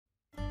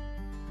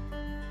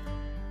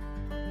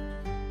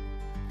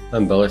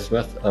I'm Billy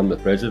Smith, I'm the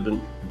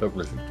President of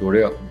Douglas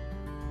Victoria.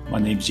 My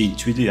name's Ian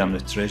Tweedy, I'm the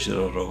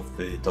Treasurer of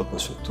the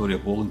Douglas Victoria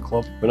Bowling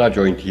Club. When I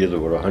joined here there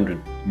were 100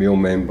 male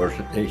members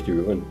next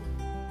to women.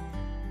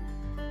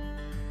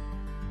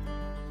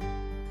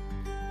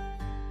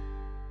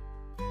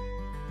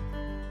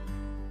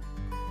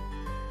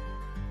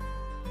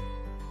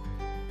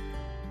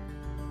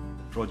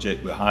 The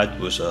project we had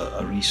was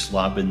a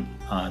re-slabbing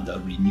and a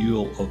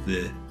renewal of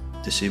the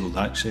disabled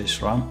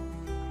access ramp,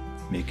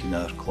 making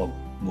our club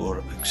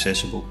more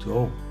accessible to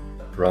all.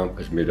 The ramp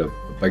has made a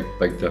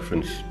big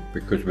difference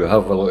because we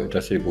have a lot of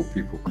disabled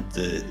people.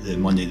 The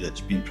money that's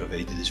been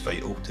provided is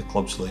vital to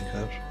clubs like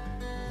ours.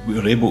 We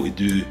were able to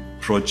do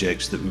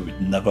projects that we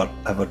would never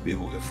ever be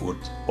able to afford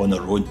on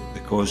our own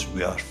because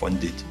we are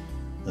funded.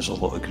 There's a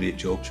lot of great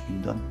jobs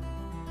being done.